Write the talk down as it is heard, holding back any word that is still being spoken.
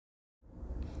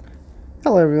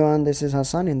Hello everyone, this is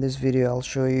Hassan. In this video I'll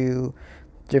show you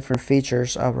different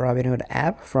features of Robinhood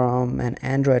app from an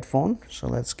Android phone. So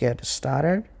let's get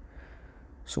started.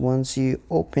 So once you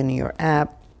open your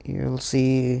app, you'll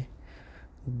see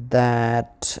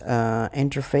that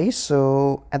interface.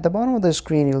 So at the bottom of the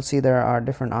screen you'll see there are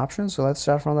different options. So let's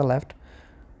start from the left.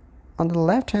 On the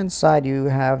left hand side you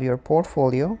have your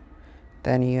portfolio,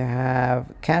 then you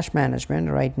have cash management.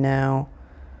 Right now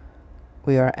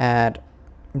we are at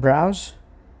browse,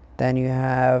 then you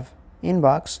have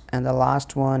inbox, and the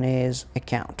last one is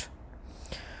account.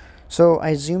 So I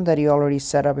assume that you already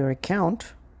set up your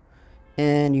account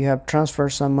and you have transferred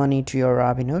some money to your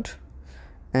Robinhood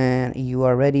and you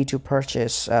are ready to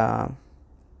purchase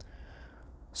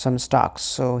some stocks.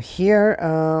 So here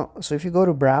so if you go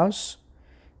to browse,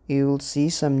 you will see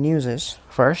some newses.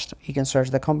 First you can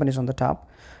search the companies on the top,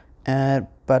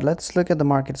 but let's look at the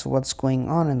markets, what's going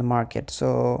on in the market.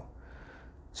 So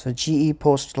GE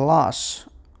posts loss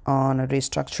on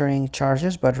restructuring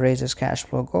charges but raises cash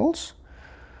flow goals.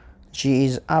 GE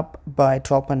is up by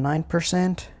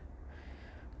 12.9%.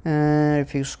 And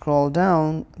if you scroll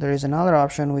down, there is another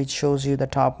option which shows you the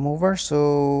top movers.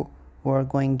 So who are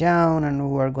going down and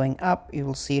who are going up, you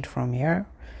will see it from here.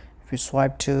 If you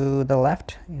swipe to the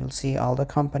left, you'll see all the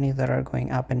companies that are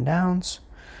going up and downs.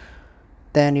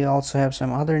 Then you also have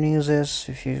some other newses.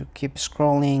 If you keep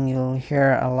scrolling, you'll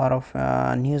hear a lot of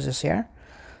newses here.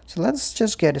 So let's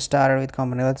just get started with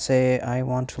company. Let's say I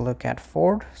want to look at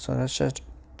Ford. So let's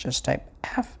just type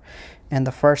F, and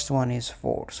the first one is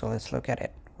Ford. So let's look at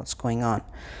it, what's going on.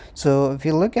 So if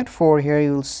you look at Ford here,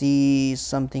 you'll see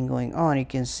something going on. You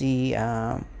can see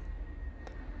the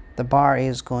bar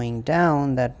is going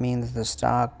down. That means the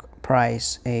stock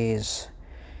price is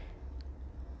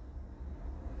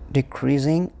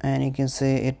decreasing, and you can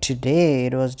see it today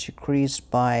it was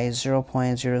decreased by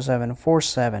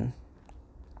 0.0747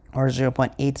 or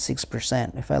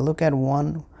 0.86%. If I look at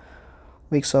 1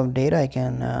 weeks of data, I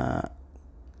can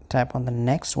tap on the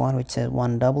next one which says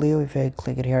 1W. If I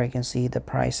click it here, you can see the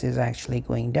price is actually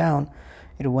going down.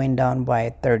 It went down by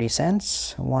 30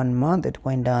 cents. 1 month it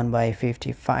went down by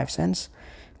 55 cents.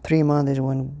 3 months it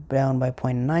went down by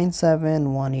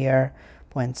 0.97. 1 year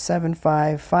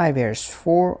 0.75. 5 years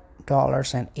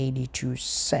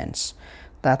 $4.82.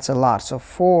 That's a lot. So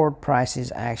Ford price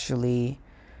is actually,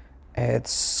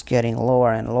 it's getting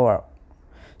lower and lower.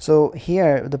 So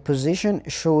here the position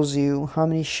shows you how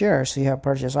many shares you have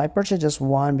purchased. I purchased just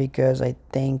one because I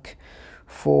think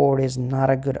Ford is not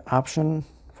a good option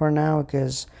for now,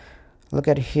 because look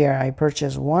at here, I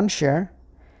purchased one share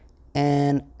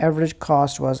and average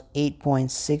cost was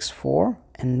 8.64,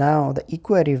 and now the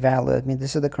equity value, I mean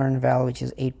this is the current value, which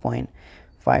is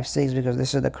 8.56 because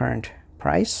this is the current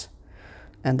price,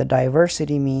 and the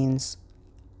diversity means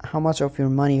how much of your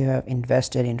money you have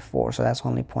invested in Ford. So that's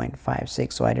only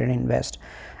 0.56. So I didn't invest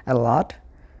a lot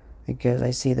because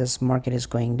I see this market is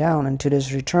going down, and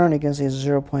today's return you can see is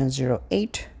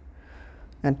 0.08,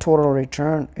 and total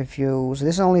return, if you, so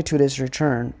this is only today's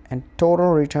return, and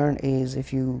total return is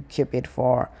if you keep it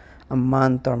for a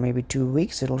month or maybe 2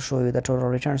 weeks, it'll show you the total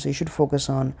return. So you should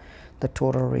focus on the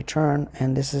total return,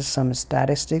 and this is some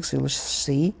statistics. You'll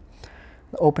see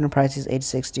the open price is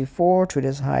 864,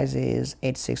 today's highs is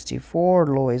 864,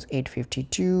 low is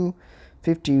 852,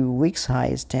 50 weeks high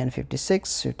is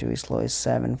 1056, 50 weeks low is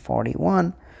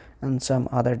 741, and some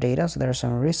other data. So there are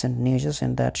some recent news,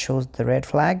 and that shows the red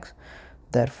flags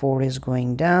that Ford is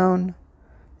going down.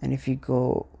 And if you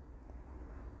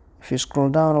scroll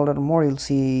down a little more, you'll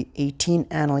see 18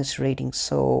 analyst ratings.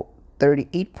 So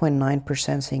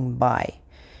 38.9% saying buy,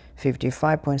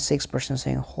 55.6%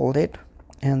 saying hold it.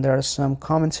 And there are some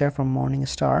comments here from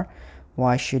Morningstar.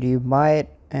 Why should you buy it?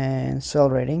 And sell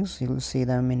ratings, you'll see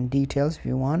them in details if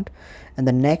you want. And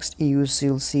the next you'll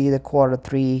see the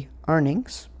Q3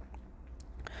 earnings.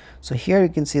 So here you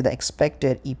can see the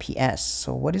expected EPS.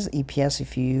 So what is EPS?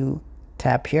 If you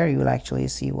tap here, you will actually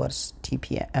see what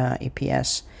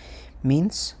EPS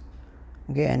means.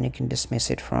 Okay, and you can dismiss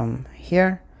it from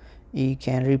here. You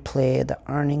can replay the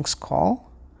earnings call.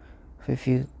 If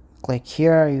you click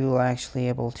here, you will actually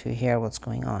able to hear what's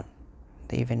going on,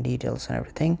 the even details and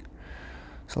everything.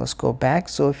 So let's go back.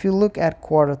 So if you look at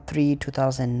Q3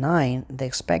 2009, the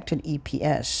expected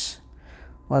EPS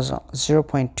was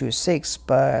 0.26,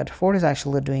 but Ford is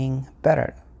actually doing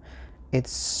better.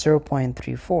 It's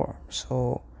 0.34,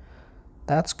 so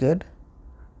that's good.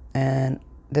 And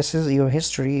this is your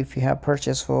history. If you have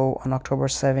purchased for on October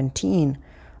 17,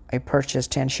 I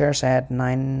purchased 10 shares at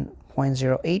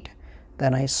 9.08.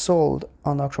 Then I sold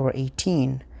on October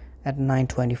 18 at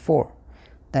 9.24.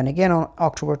 Then again on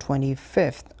October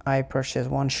 25th, I purchased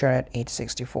one share at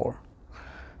 864.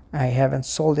 I haven't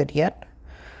sold it yet.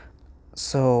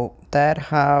 So that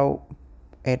how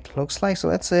it looks like. So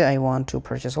let's say I want to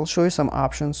purchase. I'll show you some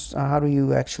options. How do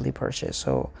you actually purchase?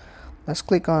 So let's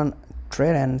click on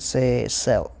trade and say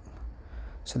sell.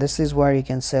 So this is where you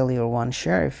can sell your one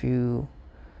share. If you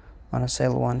want to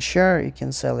sell one share, you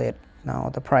can sell it.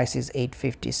 Now the price is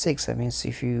 856. That means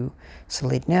if you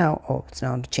sell it now, oh, it's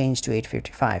now changed to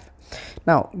 855.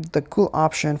 Now the cool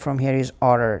option from here is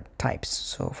order types.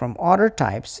 So from order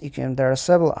types, there are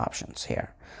several options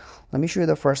here. Let me show you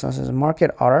the first one. This is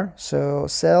market order. So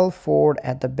sell forward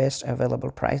at the best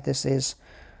available price. This is,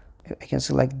 I can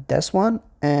select this one,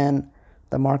 and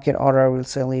the market order will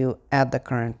sell you at the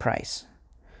current price.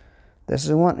 This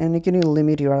is one, and you can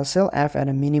limit your sell F at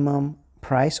a minimum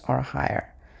price or higher.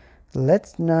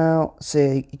 Let's now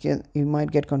say you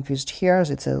might get confused here.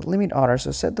 So it's a limit order.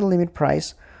 So set the limit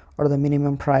price or the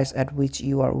minimum price at which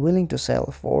you are willing to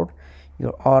sell forward.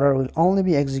 Your order will only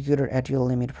be executed at your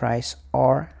limit price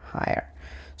or higher.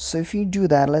 So if you do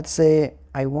that, let's say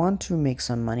I want to make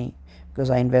some money because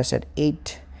I invested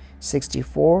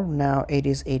 864. Now it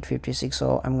is 856.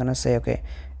 So I'm gonna say, okay,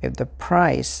 if the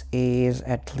price is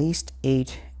at least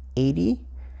 880,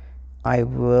 I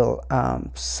will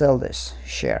sell this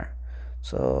share.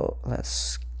 So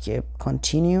let's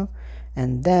continue,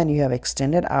 and then you have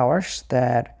extended hours.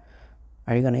 That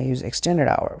are you going to use extended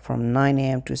hour from 9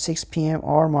 a.m. to 6 p.m.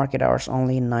 or market hours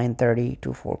only 9:30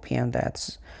 to 4 p.m.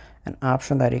 That's an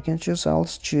option that you can choose. So I'll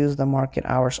choose the market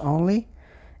hours only,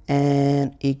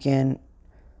 and you can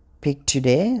pick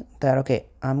today. That okay,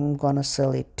 I'm gonna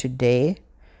sell it today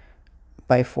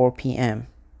by 4 p.m.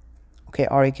 okay,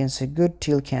 or you can say good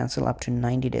till cancel up to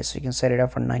 90 days. So you can set it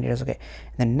up for 90 days. Okay,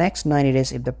 the next 90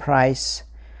 days, if the price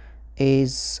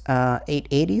is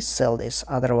 880, sell this,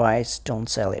 otherwise don't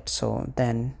sell it. So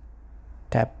then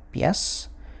tap yes,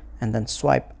 and then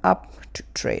swipe up to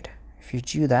trade. If you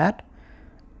do that,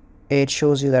 it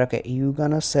shows you that okay, you're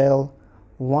gonna sell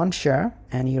one share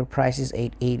and your price is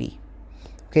 880.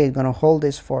 okay, it's gonna hold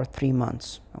this for 3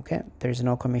 months. Okay, there's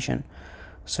no commission.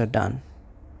 So done.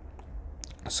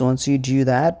 So once you do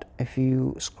that, if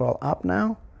you scroll up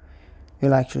now,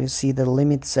 you'll actually see the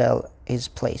limit sell is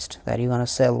placed, that you're gonna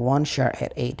sell one share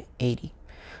at 880.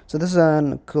 So this is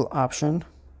a cool option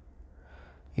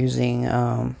using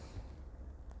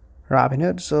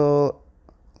Robinhood. So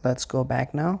let's go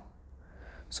back now.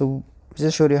 So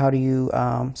just showed you how do you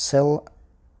sell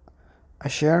a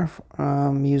share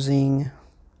using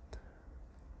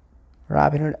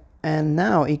Robinhood, and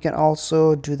now you can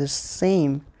also do the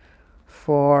same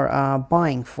for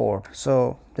buying forward.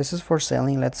 So this is for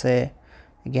selling. Let's say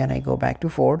again I go back to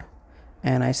Ford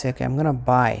and I say okay, I'm gonna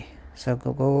buy. So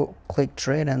go click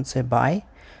trade and say buy.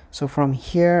 So from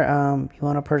here you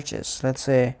want to purchase. Let's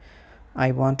say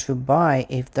I want to buy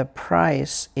if the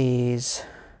price is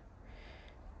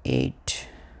 8.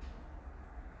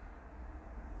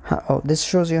 Oh, this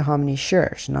shows you how many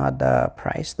shares, not the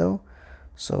price though.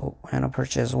 So I'm gonna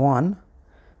purchase one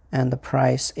and the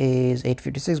price is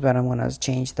 856, but I'm gonna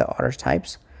change the order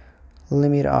types,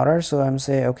 limit order. So I'm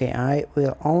saying okay, I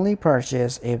will only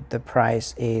purchase if the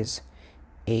price is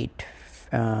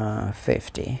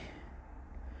 850.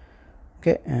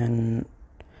 okay, and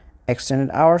extended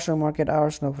hours or market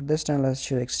hours. Now for this time let's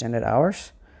choose extended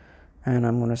hours, and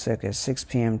I'm gonna say okay, 6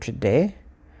 p.m. today,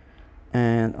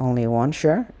 and only one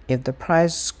share. If the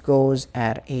price goes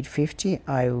at 850,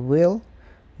 I will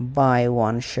buy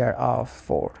one share of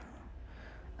Ford.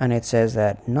 And it says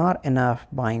that not enough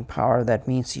buying power. That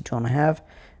means you don't have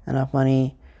enough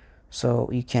money, so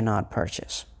you cannot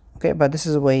purchase. Okay, but this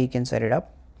is a way you can set it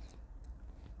up.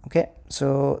 Okay,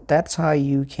 so that's how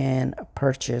you can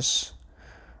purchase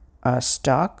a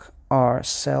stock or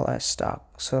sell a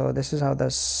stock. So this is how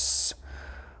this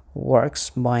works,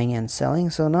 buying and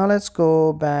selling. So now let's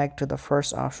go back to the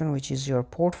first option, which is your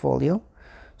portfolio.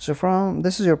 So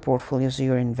this is your portfolio. So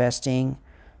you're investing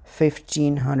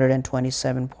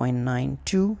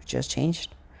 1527.92, just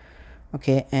changed.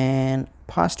 Okay, and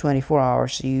past 24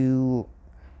 hours you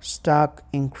stock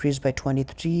increased by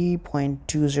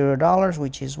 $23.20,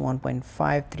 which is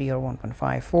 1.53 or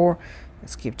 1.54.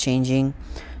 Let's keep changing.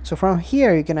 So from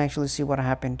here you can actually see what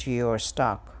happened to your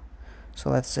stock. So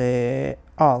let's say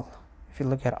all. If you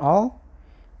look at all,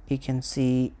 you can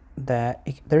see that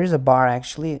there is a bar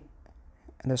actually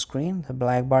in the screen, the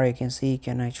black bar. You can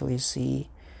can actually see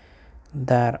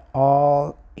that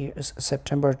all is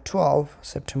September 12,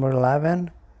 September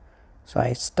 11. So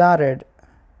I started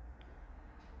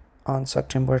on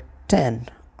September 10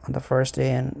 on the first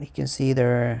day, and you can see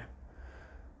there's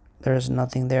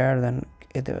nothing there. Then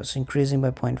it was increasing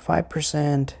by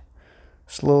 0.5%.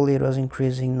 Slowly it was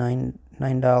increasing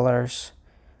 $9.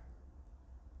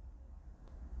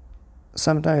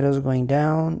 Sometimes it was going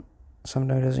down,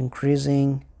 sometimes it was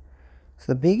increasing.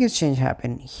 So the biggest change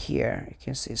happened here. You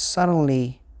can see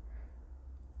suddenly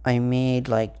I made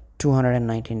like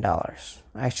 $219.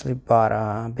 I actually bought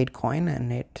a Bitcoin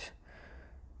and it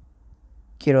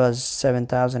was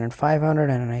 7,500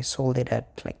 and I sold it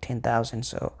at like 10,000.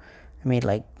 So I made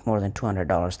like more than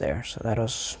 $200 there. So that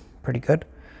was pretty good.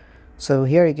 So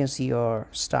here you can see your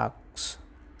stocks,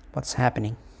 what's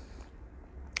happening.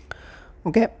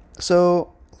 Okay,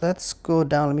 so let's go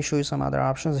down. Let me show you some other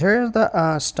options. Here's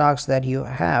the stocks that you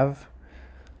have.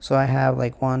 So I have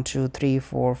like 1 2 3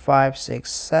 4 5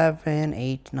 6 7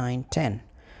 8 9 10.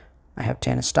 I have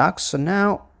 10 stocks. So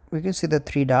now we can see the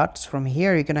three dots. From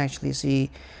here you can actually see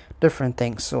different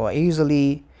things. So I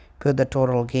usually put the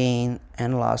total gain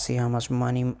and loss, see how much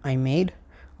money I made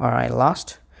or I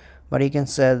lost. But you can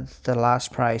set the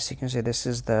last price. You can say this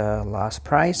is the last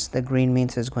price. The green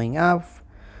means it's going up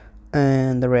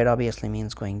and the red obviously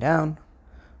means going down.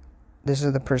 This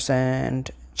is the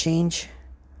percent change.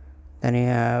 Then you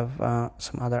have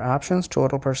some other options,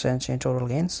 total percent change, total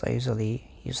gains. I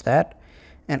usually use that.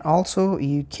 And also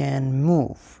you can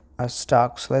move a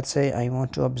stock. So let's say I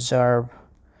want to observe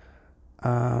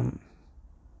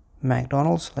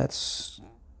McDonald's. Let's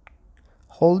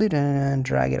hold it and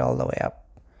drag it all the way up.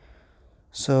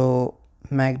 So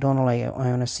McDonald's, I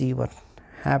want to see what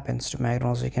happens to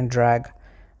McDonald's. You can drag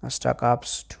a stock up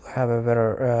to have a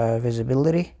better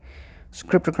visibility. So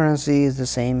cryptocurrency is the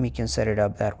same. You can set it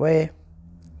up that way.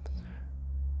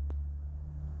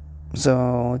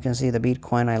 So you can see the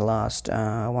Bitcoin I lost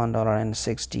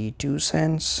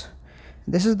 $1.62.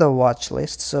 This is the watch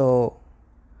list. So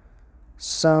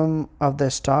some of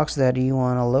the stocks that you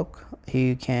want to look,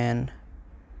 you can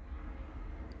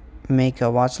make a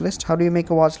watch list. How do you make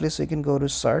a watch list? So you can go to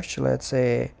search. Let's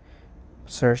say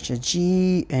search a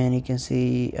G and you can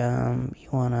see you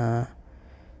want to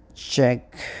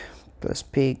check, let's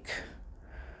pick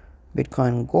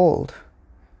Bitcoin Gold,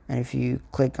 and if you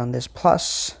click on this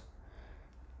plus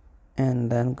and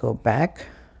then go back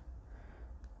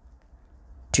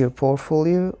to your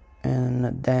portfolio,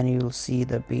 and then you'll see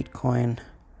the Bitcoin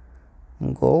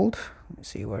Gold. Let me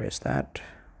see, where is that?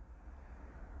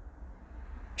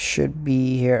 Should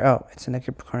be here. Oh, it's in the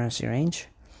cryptocurrency range.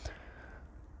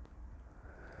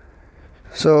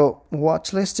 So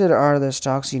watch listed are the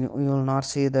stocks. You will not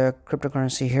see the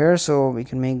cryptocurrency here, so we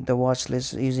can make the watch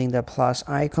list using the plus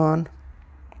icon.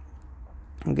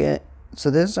 Okay,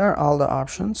 so these are all the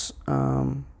options. I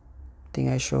think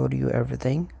I showed you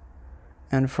everything.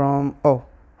 And from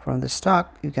the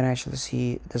stock you can actually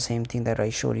see the same thing that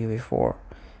I showed you before.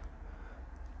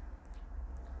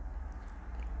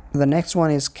 The next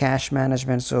one is cash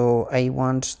management. So I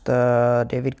want the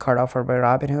debit card offered by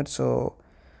Robinhood, so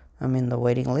I'm in the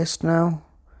waiting list now.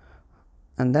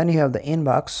 And then you have the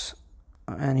inbox,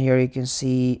 and here you can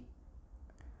see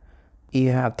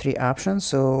you have three options.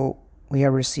 So we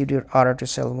have received your order to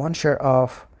sell 1 share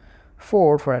of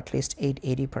Ford for at least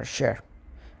 $8.80 per share.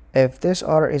 If this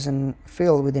order isn't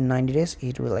filled within 90 days,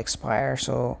 it will expire.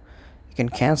 So you can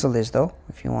cancel this though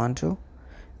if you want to.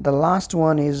 The last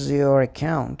one is your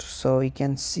account. So you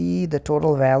can see the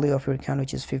total value of your account,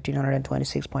 which is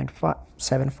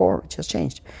 $1,526.74, which has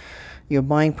changed. Your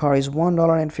buying power is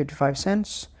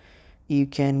 $1.55. You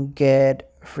can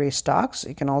get free stocks.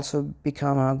 You can also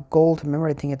become a gold member.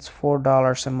 I think it's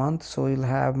 $4 a month, so you'll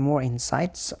have more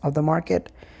insights of the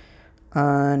market.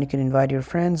 And you can invite your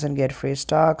friends and get free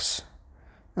stocks.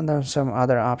 And there are some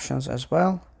other options as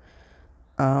well.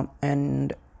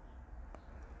 And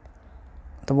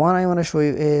the one I want to show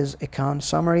you is account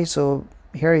summary. So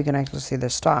here you can actually see the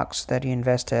stocks that you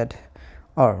invested.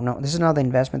 Or no, this is not the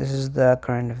investment. This is the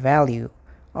current value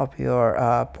of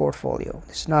your portfolio.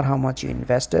 This is not how much you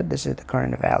invested. This is the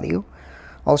current value.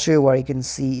 I'll show you where you can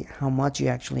see how much you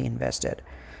actually invested.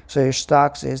 So your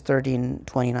stocks is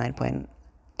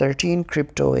 1329.13,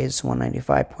 crypto is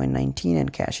 195.19,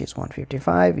 and cash is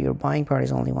 155. Your buying power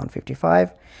is only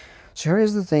 155. So here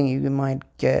is the thing, you might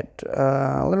get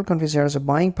a little confused here. So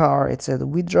buying power, it says the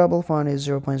withdrawable fund is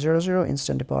 0.00,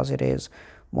 instant deposit is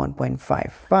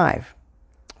 1.55.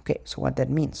 Okay, so what that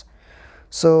means.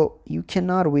 So you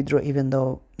cannot withdraw even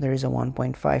though there is a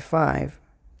 1.55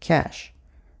 cash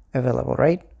available,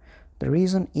 right? The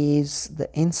reason is the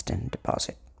instant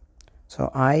deposit.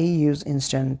 So I use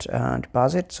instant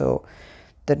deposit. So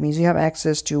that means you have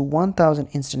access to 1,000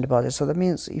 instant deposits. So that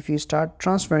means if you start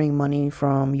transferring money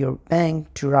from your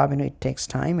bank to Robinhood, it takes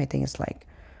time. I think it's like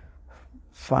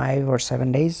 5 or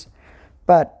 7 days.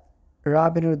 But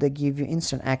Robinhood, they give you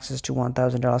instant access to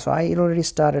 $1,000. So I already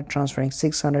started transferring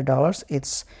 $600.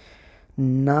 It's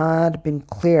not been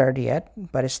cleared yet,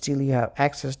 but still you have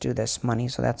access to this money,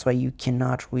 so that's why you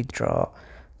cannot withdraw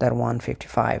that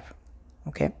 155.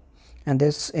 Okay, and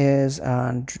this is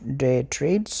day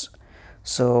trades,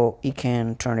 so you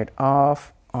can turn it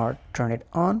off or turn it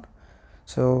on.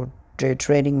 So day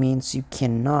trading means you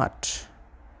cannot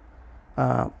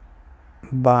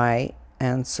buy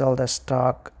and sell the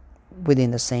stock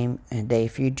within the same day.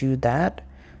 If you do that,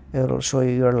 it will show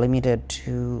you you're limited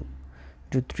to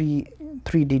do three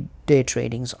day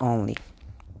tradings only.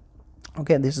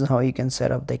 Okay, this is how you can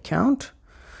set up the account.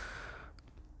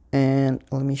 And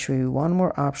let me show you one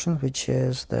more option, which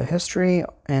is the history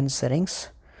and settings.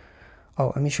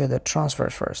 Oh, let me show you the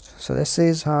transfers first. So this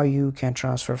is how you can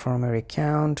transfer from your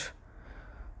account.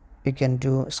 You can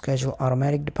do schedule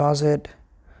automatic deposit.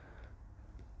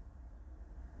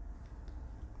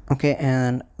 Okay,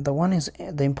 and the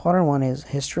important one is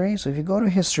history. So if you go to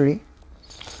history,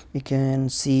 you can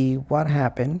see what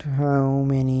happened, how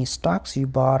many stocks you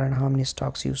bought and how many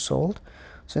stocks you sold.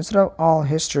 So instead of all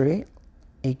history,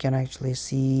 you can actually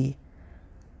see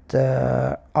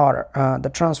the order, the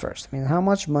transfers. I mean, how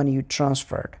much money you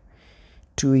transferred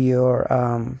to your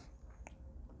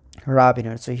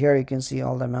Robinhood. So here you can see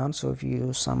all the amounts. So if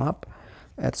you sum up,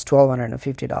 it's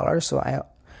 $1,250.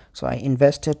 So I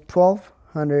invested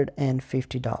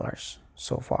 $1,250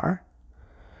 so far.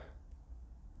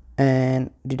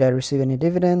 And did I receive any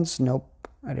dividends? Nope,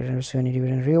 I didn't receive any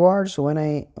dividend rewards. So when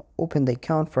I opened the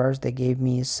account first, they gave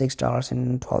me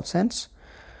 $6.12.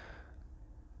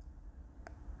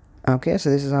 Okay, so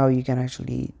this is how you can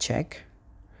actually check.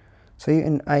 So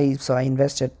I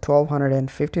invested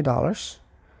 $1,250.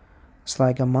 It's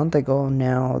like a month ago.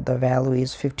 Now the value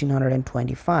is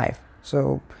 $1,525.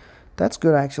 So that's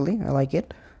good, actually. I like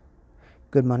it.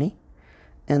 Good money.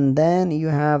 And then you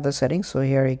have the settings. So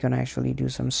here you can actually do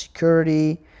some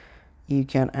security. You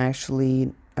can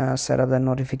actually set up the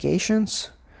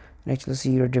notifications and actually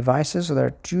see your devices. So there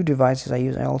are two devices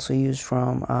I also use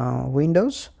from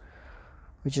Windows,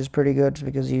 which is pretty good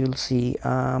because you'll see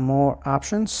more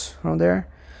options from there.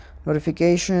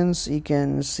 Notifications, you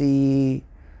can see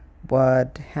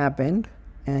what happened,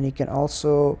 and you can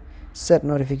also set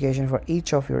notification for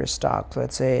each of your stocks.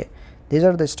 Let's say these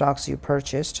are the stocks you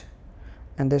purchased,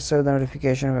 and this is the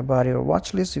notification about your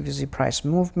watch list. If you see price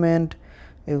movement,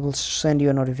 it will send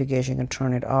you a notification. You can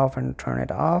turn it off and turn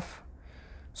it off.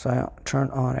 So I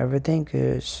turn on everything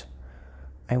because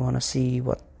I want to see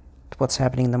what's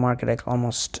happening in the market like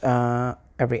almost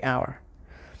every hour.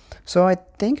 So I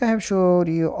think I have showed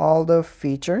you all the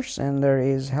features, and there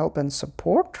is help and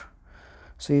support.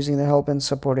 So using the help and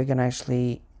support, you can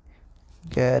actually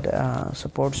get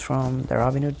supports from the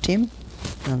Robinhood team,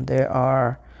 and they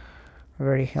are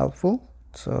very helpful.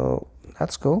 So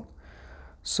that's cool.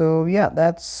 So yeah,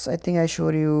 I think I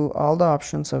showed you all the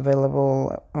options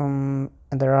available in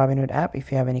the Robinhood app.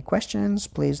 If you have any questions,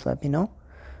 please let me know.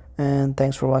 And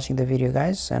thanks for watching the video,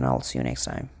 guys, and I'll see you next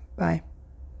time. Bye.